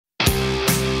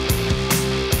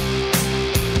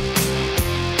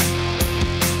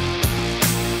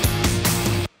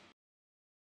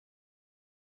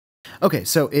Okay,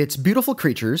 so it's Beautiful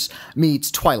Creatures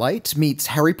meets Twilight meets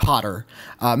Harry Potter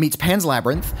meets Pan's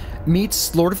Labyrinth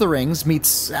meets Lord of the Rings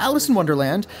meets Alice in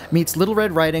Wonderland meets Little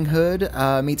Red Riding Hood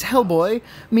meets Hellboy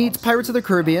meets Pirates of the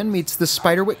Caribbean meets The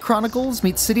Spiderwick Chronicles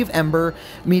meets City of Ember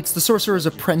meets The Sorcerer's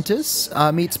Apprentice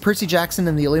meets Percy Jackson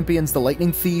and the Olympians, The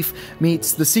Lightning Thief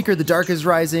meets The Seeker, The Dark is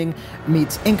Rising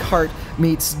meets Inkheart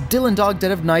meets Dylan Dog,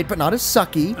 Dead of Night, but not as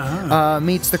sucky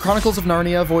meets The Chronicles of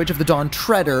Narnia, Voyage of the Dawn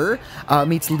Treader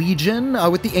meets Legion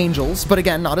with the Angels, but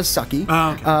again, not as sucky.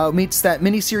 Meets that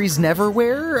miniseries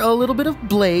Neverwhere, a little bit of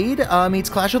Blade, meets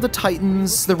Clash of the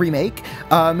Titans, the remake,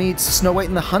 meets Snow White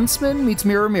and the Huntsman, meets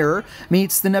Mirror Mirror,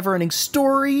 meets The Never-Ending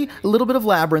Story, a little bit of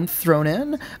Labyrinth thrown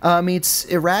in, meets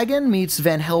Eragon, meets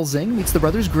Van Helsing, meets The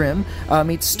Brothers Grimm,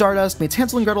 meets Stardust, meets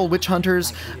Hansel and Gretel Witch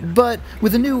Hunters, but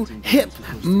with a new, hip,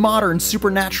 modern,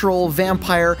 supernatural,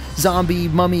 vampire, zombie,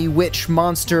 mummy, witch,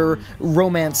 monster,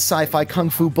 romance, sci-fi, kung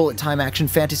fu, bullet time, action,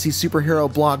 fantasy,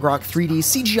 superhero, blog rock, 3D,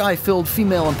 CGI-filled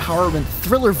female empowerment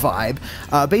thriller vibe,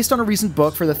 based on a recent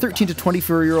book for the 13 to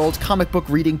 24-year-old comic book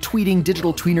reading, tweeting,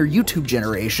 digital tweener YouTube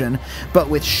generation, but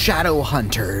with shadow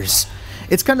hunters.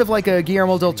 It's kind of like a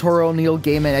Guillermo del Toro, Neil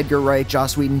Gaiman, Edgar Wright,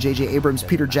 Joss Whedon, J.J. Abrams,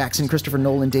 Peter Jackson, Christopher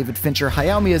Nolan, David Fincher,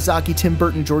 Hayao Miyazaki, Tim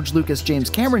Burton, George Lucas, James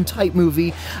Cameron type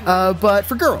movie, but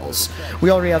for girls.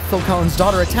 We already have Phil Collins'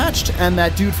 daughter attached, and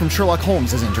that dude from Sherlock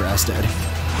Holmes is interested.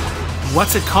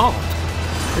 What's it called?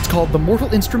 It's called The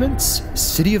Mortal Instruments,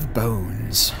 City of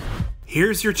Bones.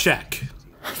 Here's your check.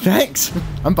 Thanks.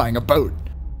 I'm buying a boat.